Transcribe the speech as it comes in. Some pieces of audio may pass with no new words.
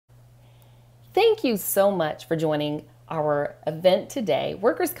Thank you so much for joining our event today,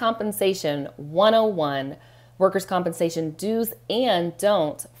 Workers' Compensation 101, Workers' Compensation Do's and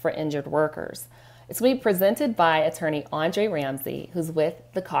Don'ts for Injured Workers. It's going to be presented by attorney Andre Ramsey, who's with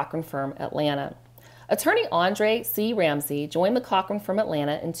the Cochran firm Atlanta. Attorney Andre C. Ramsey joined the Cochran firm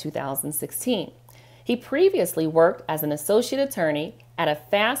Atlanta in 2016. He previously worked as an associate attorney at a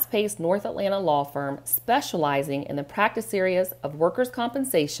fast-paced North Atlanta law firm specializing in the practice areas of workers'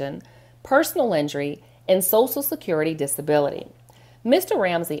 compensation, personal injury, and Social Security disability. Mr.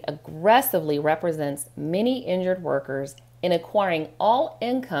 Ramsey aggressively represents many injured workers in acquiring all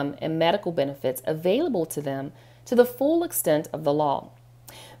income and medical benefits available to them to the full extent of the law.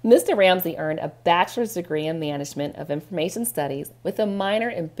 Mr. Ramsey earned a bachelor's degree in management of information studies with a minor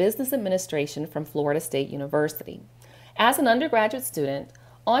in business administration from Florida State University. As an undergraduate student,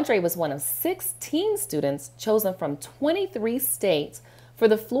 Andre was one of 16 students chosen from 23 states for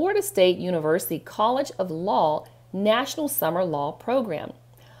the Florida State University College of Law National Summer Law Program.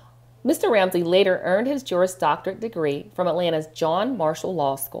 Mr. Ramsey later earned his Juris Doctorate degree from Atlanta's John Marshall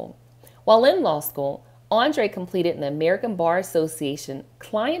Law School. While in law school, Andre completed an American Bar Association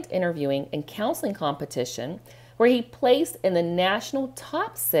client interviewing and counseling competition where he placed in the national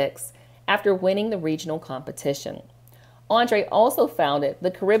top 6 after winning the regional competition. Andre also founded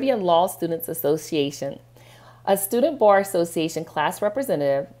the Caribbean Law Students Association, a student bar association class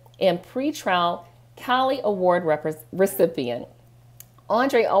representative and pretrial Cali Award recipient.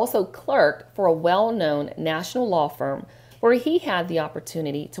 Andre also clerked for a well-known national law firm where he had the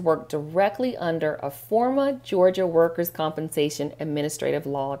opportunity to work directly under a former Georgia workers' compensation administrative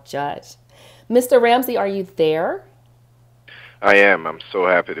law judge. Mr. Ramsey, are you there? I am. I'm so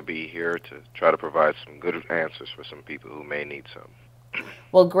happy to be here to try to provide some good answers for some people who may need some.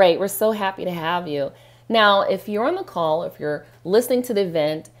 Well, great. We're so happy to have you. Now, if you're on the call, if you're listening to the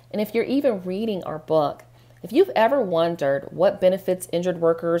event, and if you're even reading our book, if you've ever wondered what benefits injured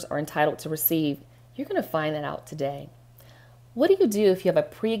workers are entitled to receive, you're going to find that out today. What do you do if you have a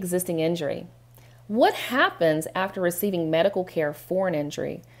pre-existing injury? What happens after receiving medical care for an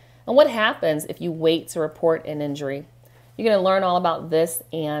injury? And what happens if you wait to report an injury? You're going to learn all about this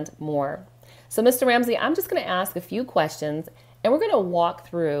and more. So, Mr. Ramsey, I'm just going to ask a few questions, and we're going to walk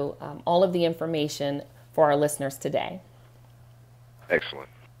through all of the information for our listeners today. Excellent.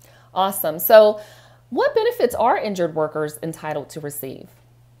 Awesome. So, what benefits are injured workers entitled to receive?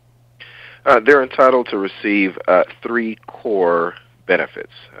 They're entitled to receive 3 core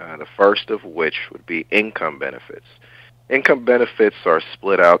benefits, the first of which would be income benefits. Income benefits are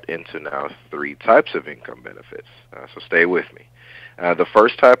split out into now 3 types of income benefits, so stay with me. The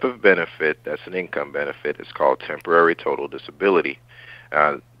first type of benefit that's an income benefit is called temporary total disability.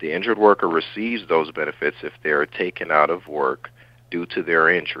 The injured worker receives those benefits if they're taken out of work due to their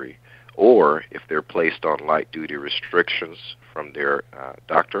injury, or if they're placed on light-duty restrictions from their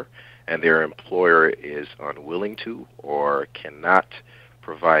doctor, and their employer is unwilling to or cannot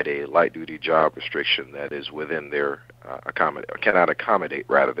provide a light-duty job restriction that is within their cannot accommodate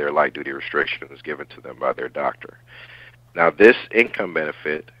their light-duty restrictions given to them by their doctor. Now, this income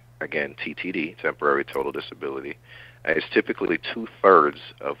benefit, again, TTD, temporary total disability, is typically 2/3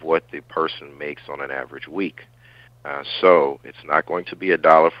 of what the person makes on an average week. So it's not going to be a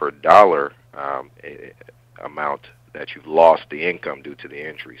dollar for dollar amount that you've lost the income due to the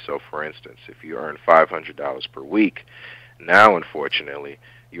injury. So, for instance, if you earn $500 per week, now, unfortunately,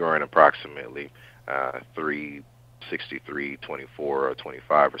 you earn approximately $363, $24, or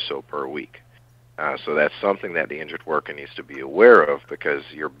 $25 or so per week. So that's something that the injured worker needs to be aware of, because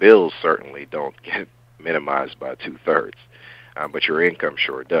your bills certainly don't get minimized by 2/3, but your income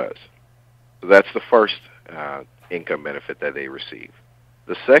sure does. So that's the first income benefit that they receive.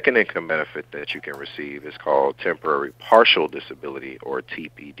 The second income benefit that you can receive is called temporary partial disability, or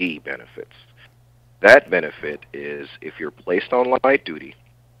TPD benefits. That benefit is if you're placed on light duty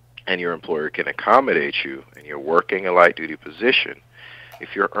and your employer can accommodate you and you're working a light duty position,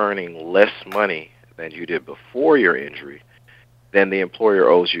 if you're earning less money than you did before your injury, then the employer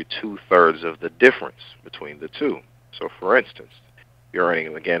owes you 2/3 of the difference between the two. So, for instance, you're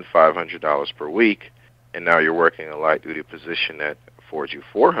earning, again, $500 per week, and now you're working a light duty position that affords you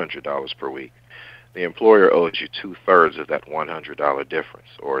 $400 per week. The employer owes you 2/3 of that $100 difference,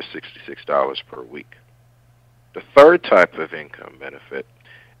 or $66 per week. The third type of income benefit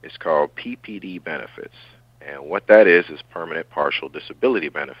is called PPD benefits, and what that is permanent partial disability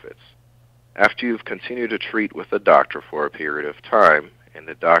benefits. After you've continued to treat with a doctor for a period of time, and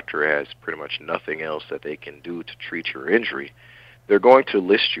the doctor has pretty much nothing else that they can do to treat your injury, they're going to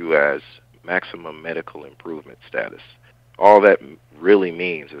list you as maximum medical improvement status, all that really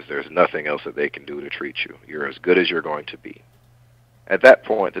means is there's nothing else that they can do to treat you. You're as good as you're going to be. At that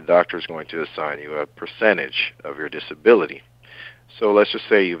point, the doctor is going to assign you a percentage of your disability. So let's just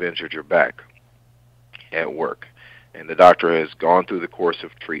say you've injured your back at work, and the doctor has gone through the course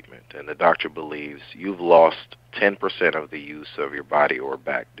of treatment, and the doctor believes you've lost 10% of the use of your body or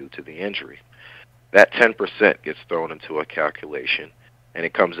back due to the injury. That 10% gets thrown into a calculation, and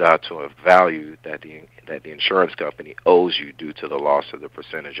it comes out to a value that the insurance company owes you due to the loss of the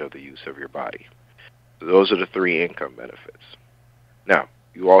percentage of the use of your body. So those are the three income benefits. Now,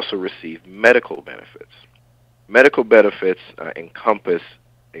 you also receive medical benefits. Medical benefits encompass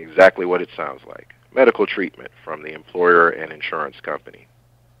exactly what it sounds like: medical treatment from the employer and insurance company.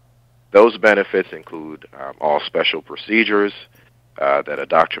 Those benefits include all special procedures that a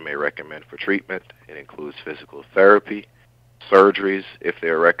doctor may recommend for treatment. It includes physical therapy, surgeries if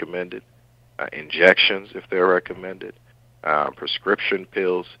they're recommended, injections if they're recommended, prescription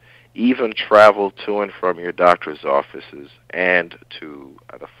pills, even travel to and from your doctor's offices and to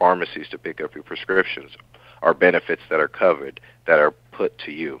the pharmacies to pick up your prescriptions are benefits that are covered, that are put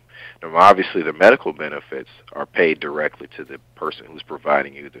to you. Now, obviously, the medical benefits are paid directly to the person who's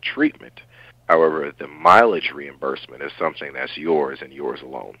providing you the treatment. However, the mileage reimbursement is something that's yours and yours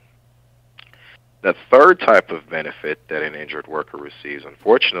alone. The third type of benefit that an injured worker receives,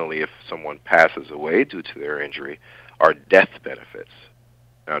 unfortunately, if someone passes away due to their injury, are death benefits.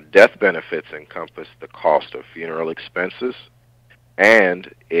 Now, death benefits encompass the cost of funeral expenses,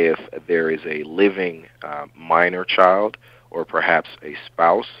 and if there is a living minor child or perhaps a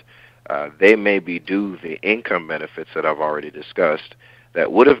spouse, they may be due the income benefits that I've already discussed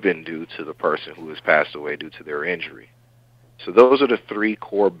that would have been due to the person who has passed away due to their injury. So those are the three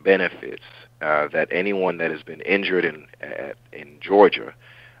core benefits that anyone that has been injured in Georgia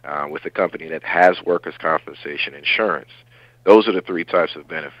with a company that has workers' compensation insurance, those are the three types of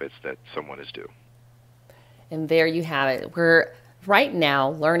benefits that someone is due. And there you have it. We're right now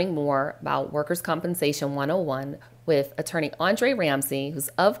learning more about Workers' Compensation 101 with attorney Andre Ramsey, who's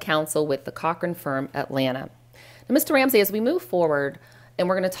of counsel with the Cochran firm, Atlanta. Now, Mr. Ramsey, as we move forward, and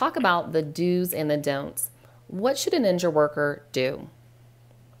we're going to talk about the do's and the don'ts, what should an injured worker do?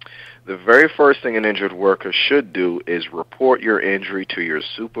 The very first thing an injured worker should do is report your injury to your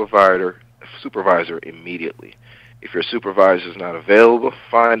supervisor immediately. If your supervisor is not available,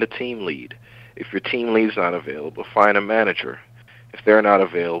 find a team lead. If your team lead is not available, find a manager. If they're not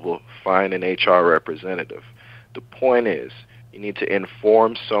available, find an HR representative. The point is, you need to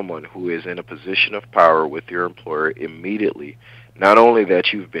inform someone who is in a position of power with your employer immediately, not only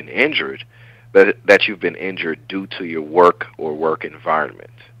that you've been injured, but that you've been injured due to your work or work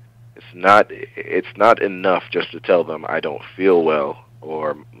environment. It's not enough just to tell them I don't feel well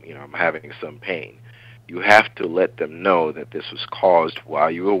or I'm having some pain. You have to let them know that this was caused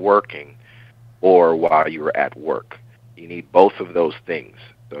while you were working or while you were at work. You need both of those things.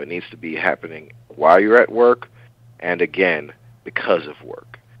 So it needs to be happening while you're at work and, again, because of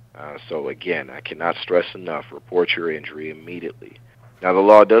work. So, again, I cannot stress enough, report your injury immediately. Now, the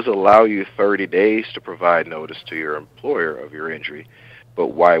law does allow you 30 days to provide notice to your employer of your injury, but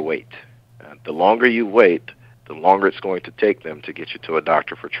why wait? The longer you wait, the longer it's going to take them to get you to a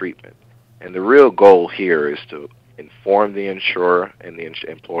doctor for treatment. And the real goal here is to inform the insurer and the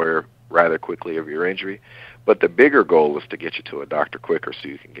employer rather quickly of your injury, but the bigger goal is to get you to a doctor quicker so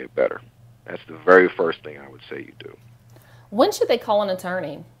you can get better. That's the very first thing I would say you do. When should they call an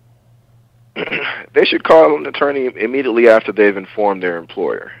attorney? They should call an attorney immediately after they've informed their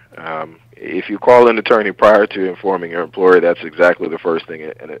employer. If you call an attorney prior to informing your employer, that's exactly the first thing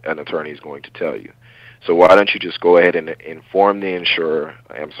an attorney is going to tell you. So why don't you just go ahead and inform the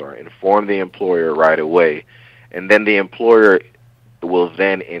employer right away, and then the employer will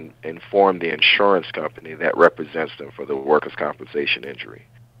then inform the insurance company that represents them for the workers' compensation injury.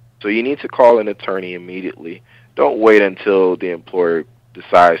 So you need to call an attorney immediately. Don't wait until the employer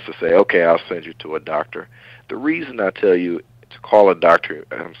decides to say, okay, I'll send you to a doctor. The reason I tell you to call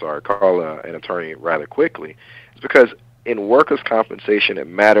an attorney rather quickly is because in workers' compensation, it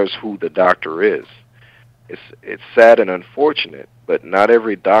matters who the doctor is. It's sad and unfortunate, but not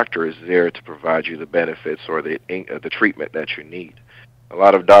every doctor is there to provide you the benefits or the treatment that you need. A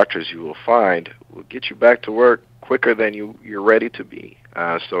lot of doctors you will find will get you back to work quicker than you're ready to be.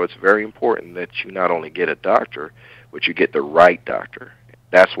 So it's very important that you not only get a doctor, but you get the right doctor.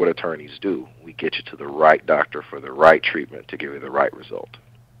 That's what attorneys do. We get you to the right doctor for the right treatment to give you the right result.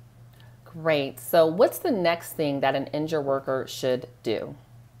 Great. So what's the next thing that an injured worker should do?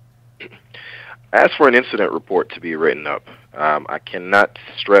 As for an incident report to be written up, I cannot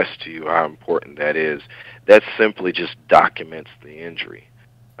stress to you how important that is. That simply just documents the injury.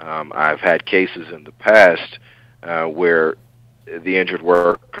 I've had cases in the past where the injured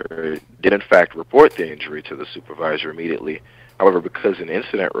worker did in fact report the injury to the supervisor immediately. However, because an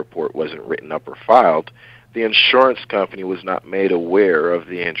incident report wasn't written up or filed, the insurance company was not made aware of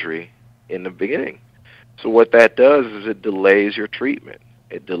the injury in the beginning. So what that does is it delays your treatment.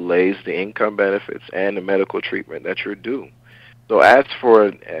 It delays the income benefits and the medical treatment that you're due. So ask for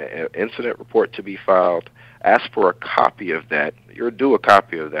an incident report to be filed. Ask for a copy of that. You're due a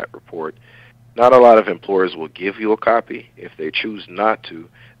copy of that report. Not a lot of employers will give you a copy. If they choose not to,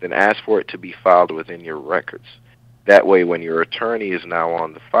 then ask for it to be filed within your records. That way, when your attorney is now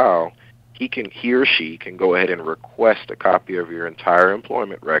on the file, he or she can go ahead and request a copy of your entire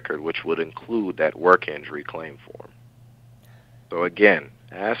employment record, which would include that work injury claim form. So again,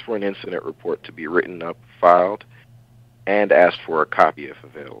 ask for an incident report to be written up, filed, and ask for a copy if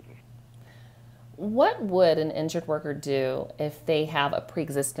available. What would an injured worker do if they have a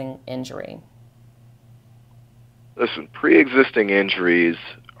pre-existing injury? Listen, pre-existing injuries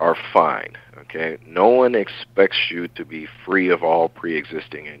are fine, okay? No one expects you to be free of all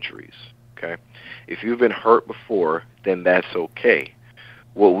pre-existing injuries, okay? If you've been hurt before, then that's okay.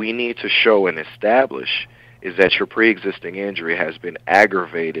 What we need to show and establish is that your pre-existing injury has been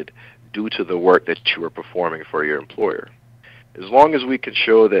aggravated due to the work that you were performing for your employer. As long as we can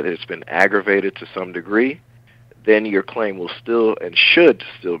show that it's been aggravated to some degree, then your claim will still and should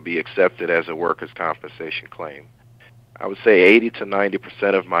still be accepted as a workers' compensation claim. I would say 80 to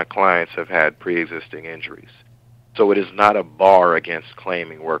 90% of my clients have had pre-existing injuries. So it is not a bar against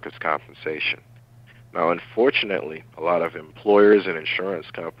claiming workers' compensation. Now, unfortunately, a lot of employers and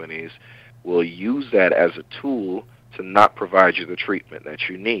insurance companies will use that as a tool to not provide you the treatment that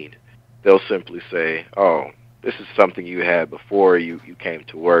you need. They'll simply say, oh, this is something you had before you came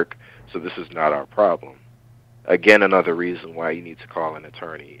to work, so this is not our problem. Again, another reason why you need to call an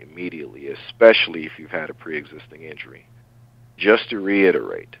attorney immediately, especially if you've had a pre-existing injury. Just to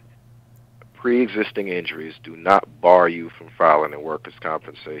reiterate, pre-existing injuries do not bar you from filing a workers'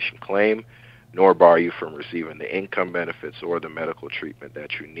 compensation claim, nor bar you from receiving the income benefits or the medical treatment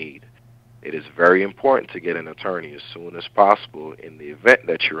that you need. It is very important to get an attorney as soon as possible in the event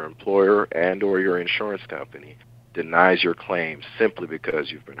that your employer and or your insurance company denies your claim simply because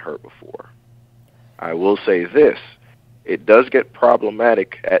you've been hurt before. I will say this, it does get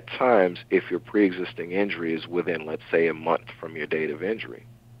problematic at times if your pre-existing injury is within, let's say, a month from your date of injury.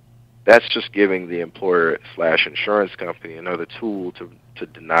 That's just giving the employer/insurance company another tool to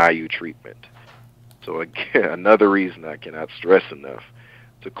deny you treatment. So again, another reason I cannot stress enough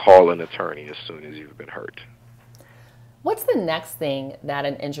to call an attorney as soon as you've been hurt. What's the next thing that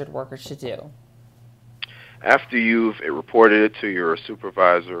an injured worker should do? After you've reported it to your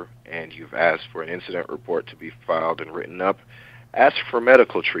supervisor and you've asked for an incident report to be filed and written up, ask for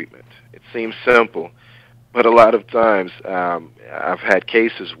medical treatment. It seems simple, but a lot of times I've had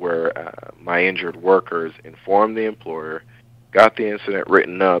cases where my injured workers informed the employer, got the incident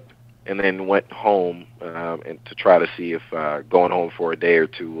written up, and then went home and to try to see if going home for a day or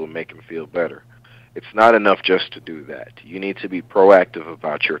two will make him feel better. It's not enough just to do that. You need to be proactive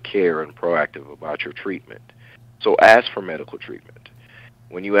about your care and proactive about your treatment. So ask for medical treatment.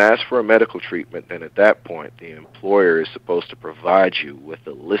 When you ask for a medical treatment, then at that point, the employer is supposed to provide you with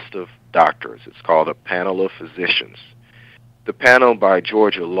a list of doctors. It's called a panel of physicians. The panel by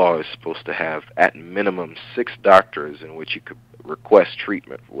Georgia law is supposed to have at minimum 6 doctors in which you could request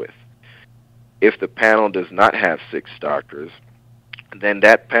treatment with. If the panel does not have 6 doctors, then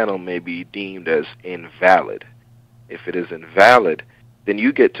that panel may be deemed as invalid. If it is invalid, then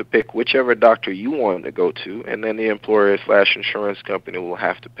you get to pick whichever doctor you want to go to, and then the employer/insurance company will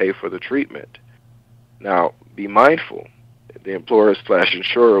have to pay for the treatment. Now, be mindful, the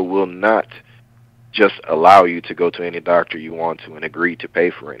employer/insurer will not just allow you to go to any doctor you want to and agree to pay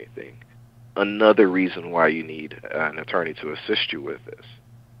for anything. Another reason why you need an attorney to assist you with this.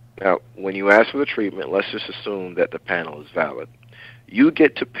 Now, when you ask for the treatment, let's just assume that the panel is valid. You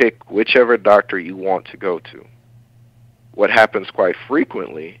get to pick whichever doctor you want to go to. What happens quite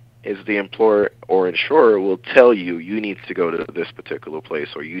frequently is the employer or insurer will tell you you need to go to this particular place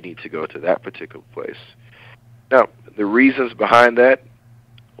or you need to go to that particular place. Now, the reasons behind that,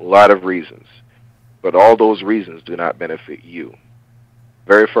 a lot of reasons, but all those reasons do not benefit you.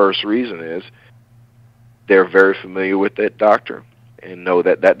 Very first reason is they're very familiar with that doctor and know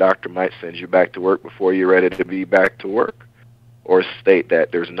that that doctor might send you back to work before you're ready to be back to work, or state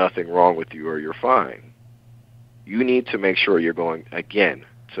that there's nothing wrong with you or you're fine. You need to make sure you're going, again,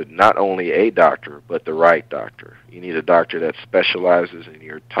 to not only a doctor, but the right doctor. You need a doctor that specializes in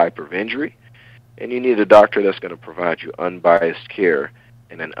your type of injury, and you need a doctor that's going to provide you unbiased care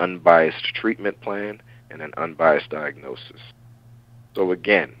and an unbiased treatment plan and an unbiased diagnosis. So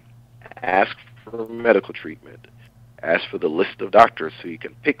again, ask for medical treatment. Ask for the list of doctors so you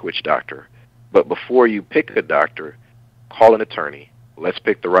can pick which doctor. But before you pick a doctor, call an attorney. Let's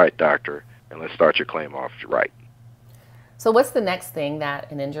pick the right doctor, and let's start your claim off right. So what's the next thing that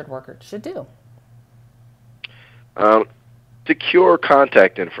an injured worker should do? Secure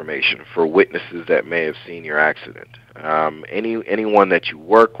contact information for witnesses that may have seen your accident. Anyone that you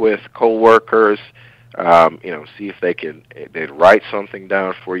work with, co-workers, see if they'd write something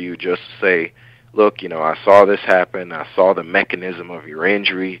down for you. Just say, look, I saw this happen. I saw the mechanism of your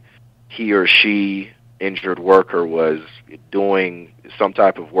injury. He or she, injured worker, was doing some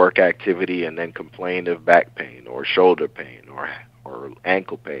type of work activity and then complained of back pain or shoulder pain or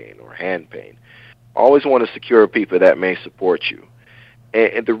ankle pain or hand pain. Always want to secure people that may support you.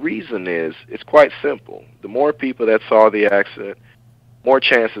 And the reason is, it's quite simple. The more people that saw the accident, more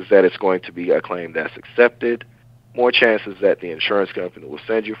chances that it's going to be a claim that's accepted, more chances that the insurance company will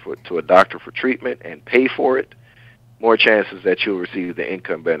send you to a doctor for treatment and pay for it, more chances that you'll receive the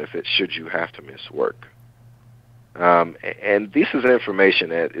income benefits should you have to miss work. And this is information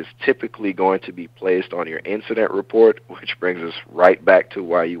that is typically going to be placed on your incident report, which brings us right back to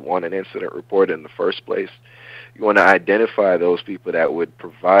why you want an incident report in the first place. You want to identify those people that would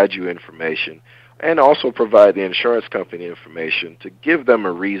provide you information and also provide the insurance company information to give them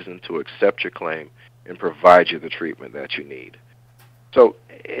a reason to accept your claim and provide you the treatment that you need. So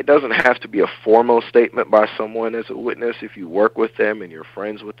it doesn't have to be a formal statement by someone as a witness if you work with them and you're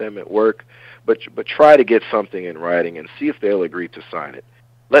friends with them at work, but try to get something in writing and see if they'll agree to sign it.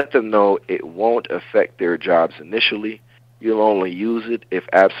 Let them know it won't affect their jobs initially. You'll only use it if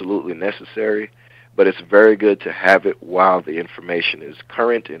absolutely necessary, but it's very good to have it while the information is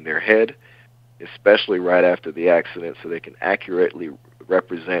current in their head, especially right after the accident, so they can accurately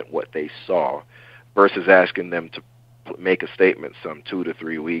represent what they saw versus asking them to make a statement some 2 to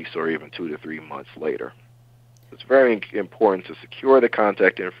 3 weeks or even 2 to 3 months later. It's very important to secure the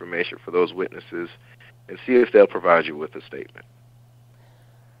contact information for those witnesses and see if they'll provide you with a statement.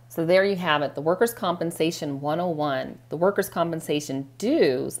 So there you have it, the Workers' Compensation 101, the workers' compensation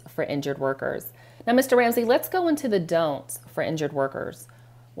dues for injured workers. Now, Mr. Ramsey, let's go into the don'ts for injured workers.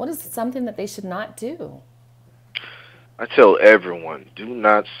 What is something that they should not do? I tell everyone, do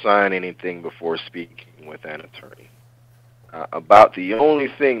not sign anything before speaking with an attorney. About the only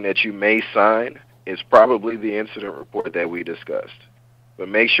thing that you may sign is probably the incident report that we discussed. But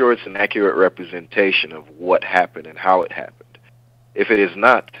make sure it's an accurate representation of what happened and how it happened. If it is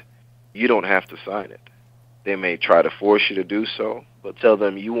not, you don't have to sign it. They may try to force you to do so, but tell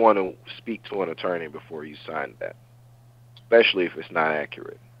them you want to speak to an attorney before you sign that, especially if it's not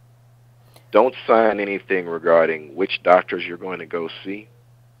accurate. Don't sign anything regarding which doctors you're going to go see.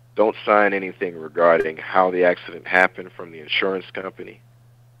 Don't sign anything regarding how the accident happened from the insurance company.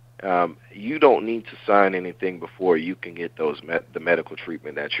 You don't need to sign anything before you can get the medical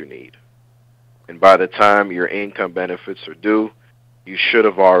treatment that you need. And by the time your income benefits are due, you should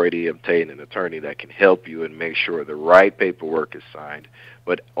have already obtained an attorney that can help you and make sure the right paperwork is signed,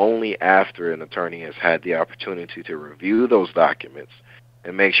 but only after an attorney has had the opportunity to review those documents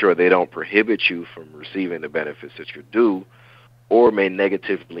and make sure they don't prohibit you from receiving the benefits that you're due or may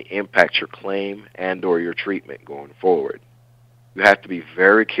negatively impact your claim and or your treatment going forward. You have to be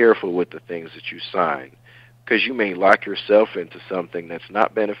very careful with the things that you sign because you may lock yourself into something that's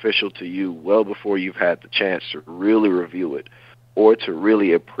not beneficial to you well before you've had the chance to really review it or to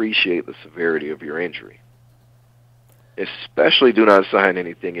really appreciate the severity of your injury. Especially do not sign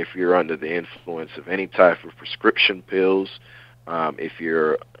anything if you're under the influence of any type of prescription pills. If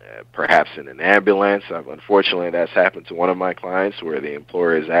you're perhaps in an ambulance, unfortunately that's happened to one of my clients where the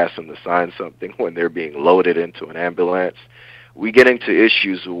employer has asked them to sign something when they're being loaded into an ambulance. We get into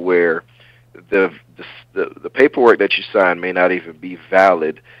issues where the paperwork that you sign may not even be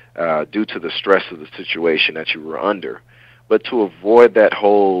valid due to the stress of the situation that you were under. But to avoid that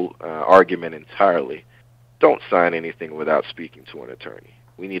whole argument entirely, don't sign anything without speaking to an attorney.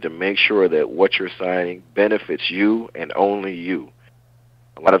 We need to make sure that what you're signing benefits you and only you.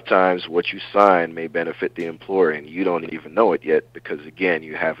 A lot of times what you sign may benefit the employer and you don't even know it yet because, again,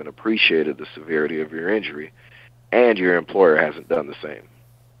 you haven't appreciated the severity of your injury and your employer hasn't done the same.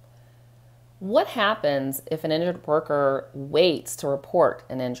 What happens if an injured worker waits to report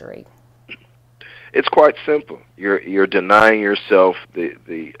an injury? It's quite simple. You're denying yourself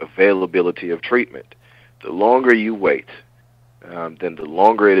the availability of treatment. The longer you wait, then the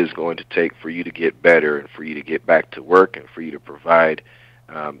longer it is going to take for you to get better and for you to get back to work and for you to provide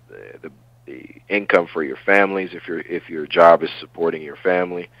um, the income for your families if your job is supporting your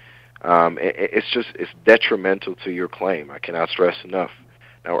family. It's detrimental to your claim. I cannot stress enough.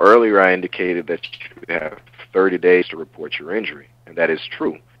 Now, earlier I indicated that you have 30 days to report your injury, and that is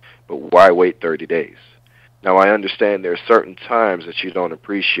true. But why wait 30 days? Now, I understand there are certain times that you don't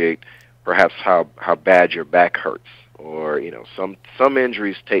appreciate perhaps how bad your back hurts, or some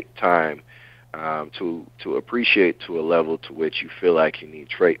injuries take time to appreciate to a level to which you feel like you need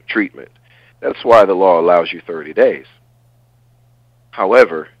treatment. That's why the law allows you 30 days.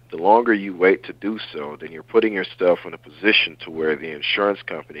 However, the longer you wait to do so, then you're putting yourself in a position to where the insurance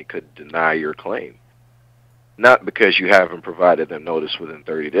company could deny your claim. Not because you haven't provided them notice within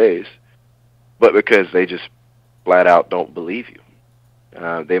 30 days, but because they just flat out don't believe you.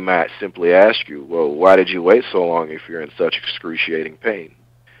 They might simply ask you, well, why did you wait so long if you're in such excruciating pain?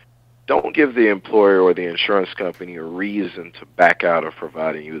 Don't give the employer or the insurance company a reason to back out of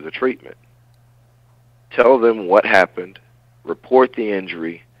providing you the treatment. Tell them what happened, report the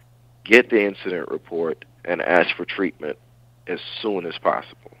injury, get the incident report, and ask for treatment as soon as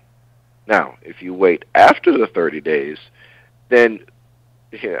possible. Now, if you wait after the 30 days, then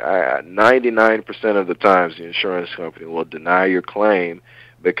 99% of the times the insurance company will deny your claim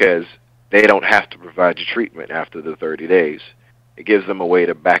because they don't have to provide you treatment after the 30 days. It gives them a way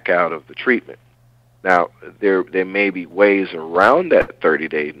to back out of the treatment. Now, there may be ways around that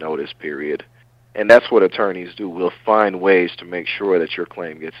 30-day notice period, and that's what attorneys do. We'll find ways to make sure that your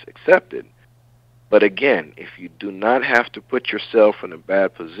claim gets accepted. But again, if you do not have to put yourself in a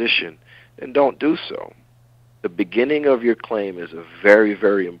bad position, then don't do so. The beginning of your claim is a very,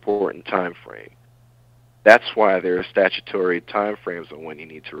 very important time frame. That's why there are statutory time frames on when you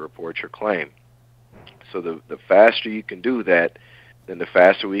need to report your claim. So the faster you can do that, then the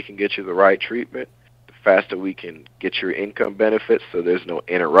faster we can get you the right treatment, the faster we can get your income benefits so there's no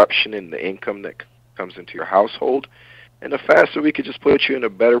interruption in the income that comes into your household, and the faster we can just put you in a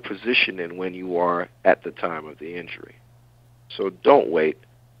better position than when you are at the time of the injury. So don't wait.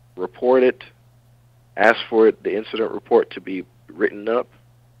 Report it. Ask for the incident report to be written up,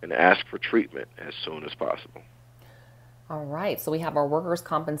 and ask for treatment as soon as possible. All right, so we have our Workers'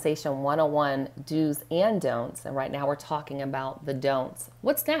 Compensation 101 do's and don'ts, and right now we're talking about the don'ts.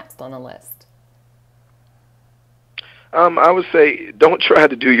 What's next on the list? I would say don't try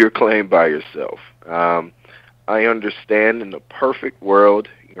to do your claim by yourself. I understand in the perfect world,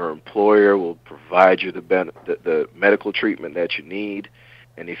 your employer will provide you the medical treatment that you need,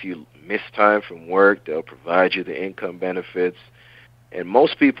 and if you miss time from work, they'll provide you the income benefits. And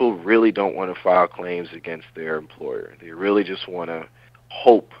most people really don't want to file claims against their employer. They really just want to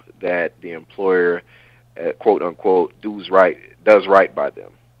hope that the employer, quote unquote, does right by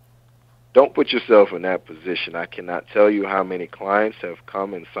them. Don't put yourself in that position. I cannot tell you how many clients have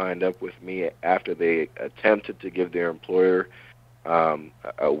come and signed up with me after they attempted to give their employer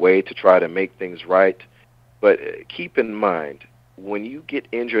a way to try to make things right. But keep in mind, when you get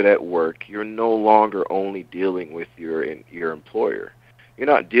injured at work, you're no longer only dealing with your employer. You're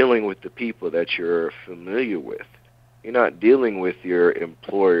not dealing with the people that you're familiar with. You're not dealing with your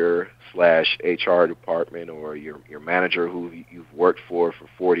employer/HR department or your manager who you've worked for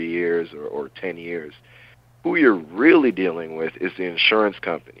 40 years or 10 years. Who you're really dealing with is the insurance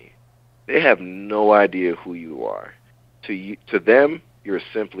company. They have no idea who you are. To them, you're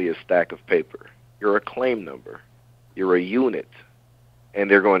simply a stack of paper. You're a claim number. You're a unit.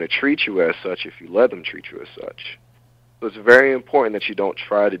 And they're going to treat you as such if you let them treat you as such. So it's very important that you don't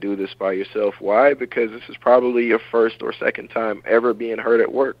try to do this by yourself. Why? Because this is probably your first or second time ever being hurt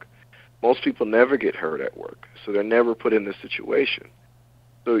at work. Most people never get hurt at work, so they're never put in this situation.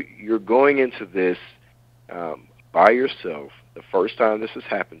 So you're going into this by yourself the first time this has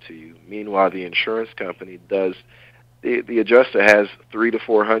happened to you. Meanwhile, the insurance company does, the adjuster has 300 to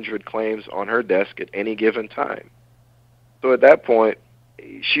 400 claims on her desk at any given time. So at that point,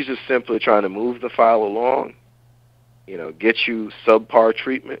 she's just simply trying to move the file along, get you subpar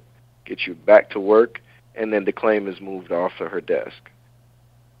treatment, get you back to work, and then the claim is moved off of her desk.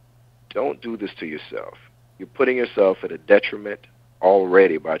 Don't do this to yourself. You're putting yourself at a detriment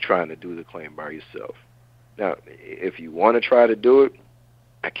already by trying to do the claim by yourself. Now, if you want to try to do it,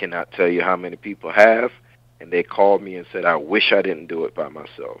 I cannot tell you how many people have, and they called me and said, I wish I didn't do it by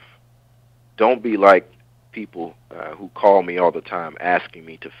myself. Don't be like people who call me all the time asking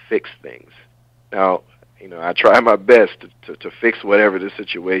me to fix things. Now, I try my best to fix whatever the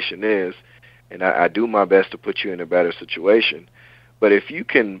situation is, and I do my best to put you in a better situation. But if you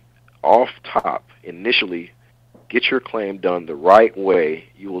can, off top, initially get your claim done the right way,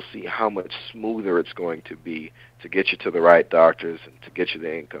 you will see how much smoother it's going to be to get you to the right doctors and to get you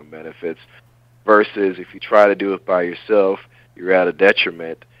the income benefits, versus if you try to do it by yourself, you're at a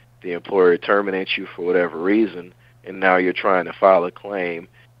detriment. The employer terminates you for whatever reason, and now you're trying to file a claim.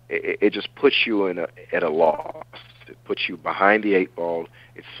 It just puts you at a loss. It puts you behind the eight ball.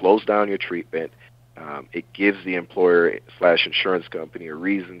 It slows down your treatment. It gives the employer/insurance company a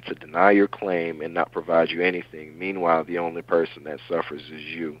reason to deny your claim and not provide you anything. Meanwhile, the only person that suffers is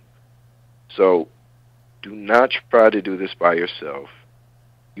you. So do not try to do this by yourself.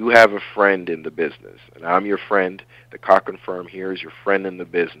 You have a friend in the business, and I'm your friend. The Cochran firm here is your friend in the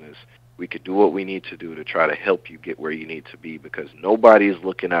business. We could do what we need to do to try to help you get where you need to be, because nobody is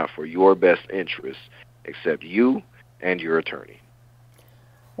looking out for your best interests except you and your attorney.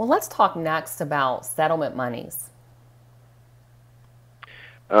 Well, let's talk next about settlement monies.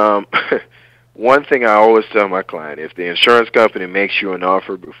 One thing I always tell my client, if the insurance company makes you an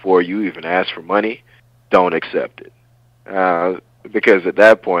offer before you even ask for money, don't accept it. Because at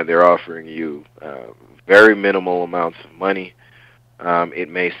that point, they're offering you very minimal amounts of money. It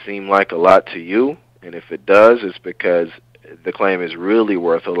may seem like a lot to you, and if it does, it's because the claim is really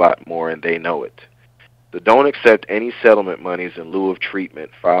worth a lot more and they know it. So don't accept any settlement monies in lieu of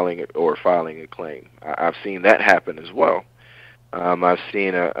treatment, filing a claim. I've seen that happen as well. I've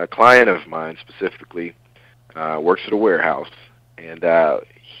seen a client of mine specifically works at a warehouse, and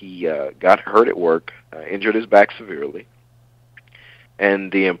he got hurt at work, injured his back severely,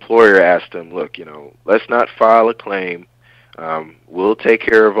 and the employer asked him, look, let's not file a claim. We'll take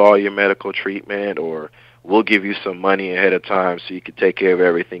care of all your medical treatment, or we'll give you some money ahead of time so you can take care of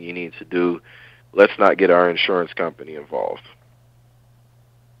everything you need to do. Let's not get our insurance company involved.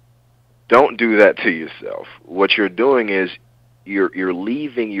 Don't do that to yourself. What you're doing is you're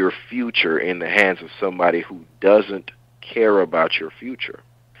leaving your future in the hands of somebody who doesn't care about your future.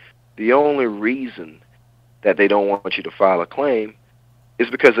 The only reason that they don't want you to file a claim is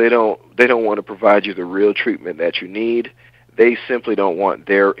because they don't want to provide you the real treatment that you need. They simply don't want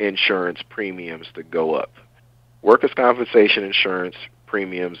their insurance premiums to go up. Workers' compensation insurance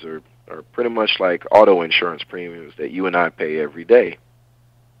premiums are pretty much like auto insurance premiums that you and I pay every day.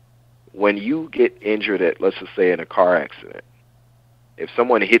 When you get injured at, let's just say, in a car accident, if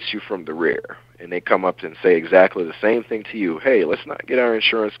someone hits you from the rear and they come up and say exactly the same thing to you, hey, let's not get our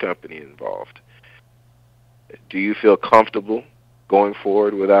insurance company involved, do you feel comfortable going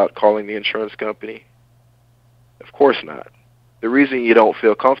forward without calling the insurance company? Of course not. The reason you don't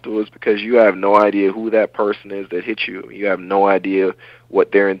feel comfortable is because you have no idea who that person is that hit you. You have no idea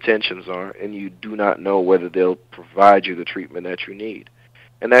what their intentions are, and you do not know whether they'll provide you the treatment that you need.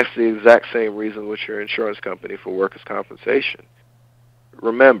 And that's the exact same reason with your insurance company for workers' compensation.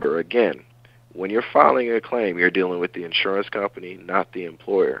 Remember, again, when you're filing a claim, you're dealing with the insurance company, not the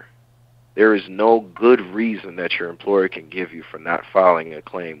employer. There is no good reason that your employer can give you for not filing a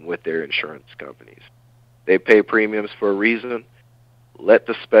claim with their insurance companies. They pay premiums for a reason. Let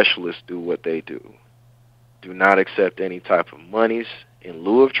the specialists do what they do. Do not accept any type of monies in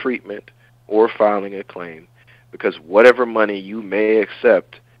lieu of treatment or filing a claim, because whatever money you may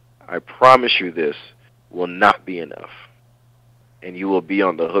accept, I promise you this, will not be enough. And you will be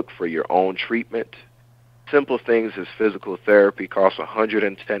on the hook for your own treatment. Simple things as physical therapy costs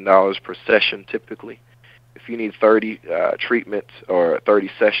 $110 per session typically. If you need 30 treatments or 30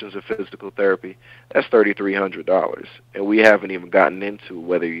 sessions of physical therapy, that's $3,300. And we haven't even gotten into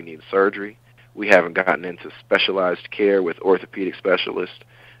whether you need surgery. We haven't gotten into specialized care with orthopedic specialists,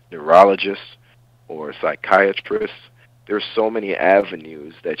 neurologists, or psychiatrists. There's so many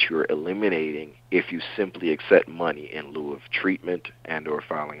avenues that you're eliminating if you simply accept money in lieu of treatment and or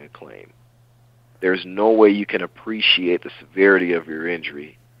filing a claim. There's no way you can appreciate the severity of your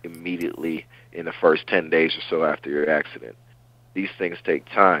injury immediately in the first 10 days or so after your accident. These things take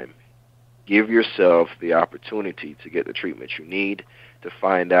time. Give yourself the opportunity to get the treatment you need, to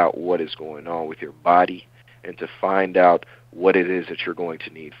find out what is going on with your body, and to find out what it is that you're going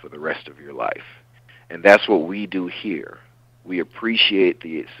to need for the rest of your life. And that's what we do here. We appreciate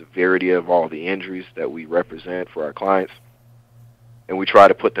the severity of all the injuries that we represent for our clients, and we try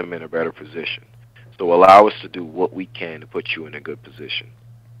to put them in a better position. So allow us to do what we can to put you in a good position.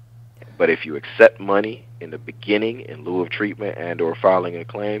 But if you accept money in the beginning in lieu of treatment and or filing a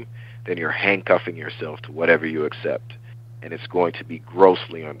claim, then you're handcuffing yourself to whatever you accept, and it's going to be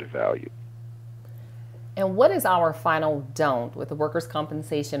grossly undervalued. And what is our final don't with the Workers'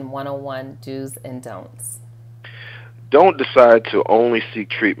 Compensation 101 do's and don'ts? Don't decide to only seek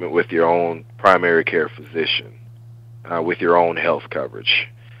treatment with your own primary care physician, with your own health coverage.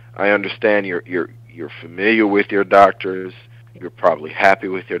 I understand you're you're familiar with your doctors. You're probably happy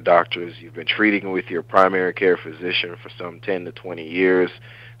with your doctors. You've been treating with your primary care physician for some 10 to 20 years,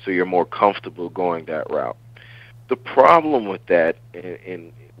 so you're more comfortable going that route. The problem with that,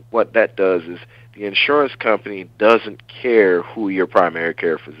 and what that does is the insurance company doesn't care who your primary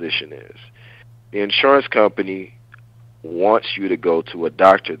care physician is. The insurance company wants you to go to a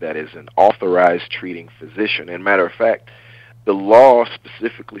doctor that is an authorized treating physician. And matter of fact, the law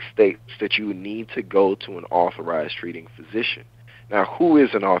specifically states that you need to go to an authorized treating physician. Now, who is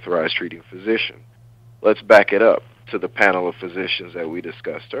an authorized treating physician? Let's back it up to the panel of physicians that we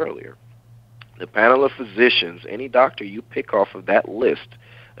discussed earlier. The panel of physicians, any doctor you pick off of that list,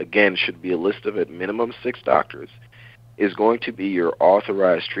 again, should be a list of at minimum 6 doctors, is going to be your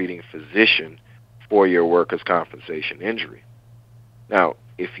authorized treating physician for your workers' compensation injury. Now,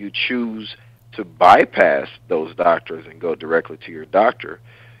 if you choose to bypass those doctors and go directly to your doctor,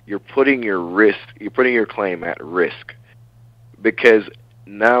 you're putting your claim at risk, because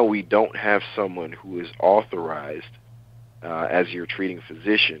now we don't have someone who is authorized as your treating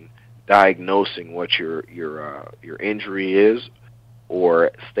physician diagnosing what your injury is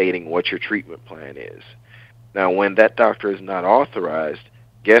or stating what your treatment plan is. Now, when that doctor is not authorized,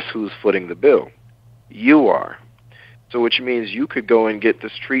 guess who's footing the bill? You are. So which means you could go and get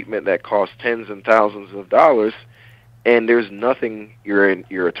this treatment that costs tens and thousands of dollars, and there's nothing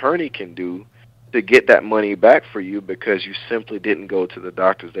your attorney can do to get that money back for you because you simply didn't go to the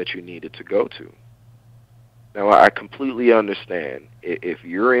doctors that you needed to go to. Now, I completely understand. If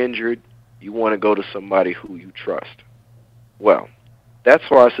you're injured, you want to go to somebody who you trust. Well, that's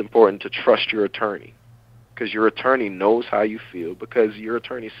why it's important to trust your attorney, because your attorney knows how you feel, because your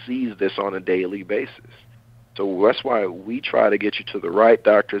attorney sees this on a daily basis. So that's why we try to get you to the right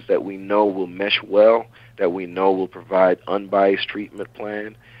doctors that we know will mesh well, that we know will provide unbiased treatment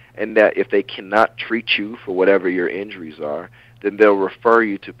plan, and that if they cannot treat you for whatever your injuries are, then they'll refer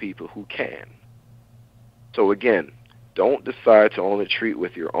you to people who can. So again, don't decide to only treat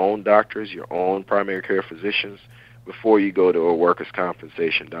with your own doctors, your own primary care physicians, before you go to a workers'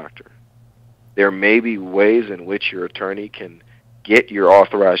 compensation doctor. There may be ways in which your attorney can get your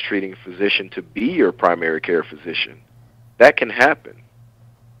authorized treating physician to be your primary care physician. That can happen,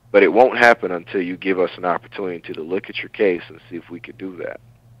 but it won't happen until you give us an opportunity to look at your case and see if we could do that.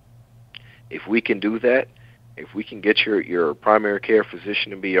 If we can do that, if we can get your primary care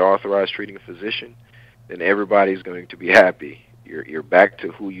physician to be your authorized treating physician, then everybody's going to be happy. You're back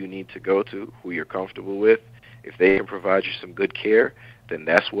to who you need to go to, who you're comfortable with. If they can provide you some good care, then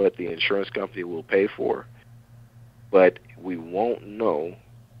that's what the insurance company will pay for. But we won't know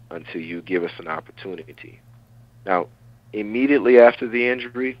until you give us an opportunity. Now, immediately after the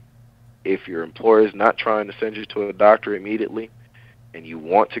injury, if your employer is not trying to send you to a doctor immediately and you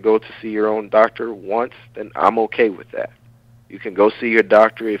want to go to see your own doctor once, then I'm okay with that. You can go see your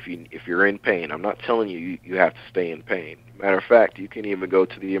doctor if you're in pain. I'm not telling you you have to stay in pain. Matter of fact, you can even go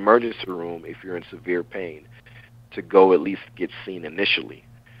to the emergency room if you're in severe pain to go at least get seen initially.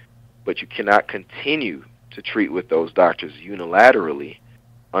 But you cannot continue to treat with those doctors unilaterally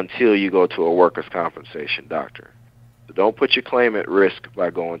until you go to a workers' compensation doctor. So don't put your claim at risk by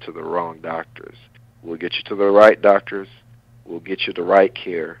going to the wrong doctors. We'll get you to the right doctors, we'll get you the right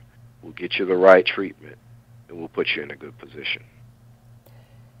care, we'll get you the right treatment, and we'll put you in a good position.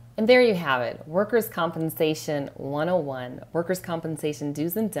 And there you have it, Workers' Compensation 101, Workers' Compensation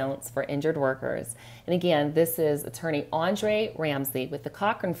Do's and Don'ts for Injured Workers. And again, this is Attorney Andre Ramsey with the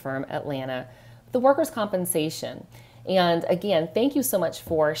Cochran firm, Atlanta, the workers' compensation. And again, thank you so much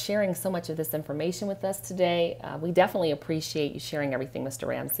for sharing so much of this information with us today. We definitely appreciate you sharing everything, Mr.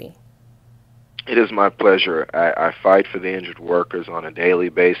 Ramsey. It is my pleasure. I fight for the injured workers on a daily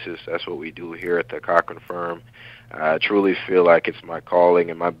basis. That's what we do here at the Cochran firm. I truly feel like it's my calling,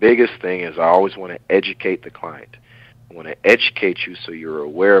 and my biggest thing is I always want to educate the client. I want to educate you so you're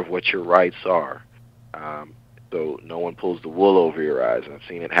aware of what your rights are, so no one pulls the wool over your eyes. I've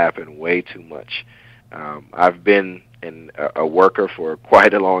seen it happen way too much. I've been a worker for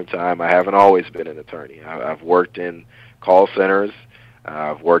quite a long time. I haven't always been an attorney. I've worked in call centers.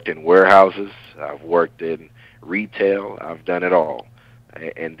 I've worked in warehouses. I've worked in retail. I've done it all.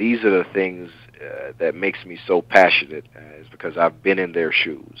 And these are the things that makes me so passionate, is because I've been in their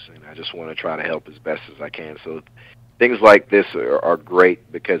shoes, and I just want to try to help as best as I can. So things like this are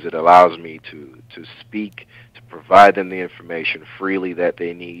great because it allows me to speak, to provide them the information freely that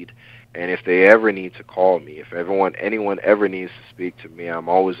they need. And if they ever need to call me, if anyone ever needs to speak to me, I'm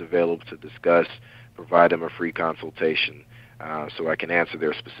always available to discuss, provide them a free consultation so I can answer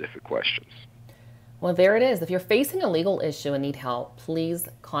their specific questions. Well, there it is. If you're facing a legal issue and need help, please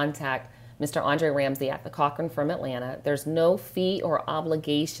contact Mr. Andre Ramsey at the Cochran from Atlanta. There's no fee or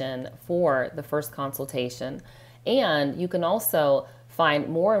obligation for the first consultation. And you can also find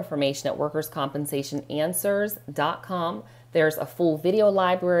more information at workerscompensationanswers.com. There's a full video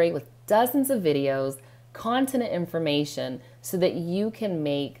library with dozens of videos, content and information so that you can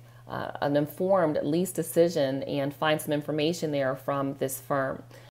make an informed lease decision and find some information there from this firm.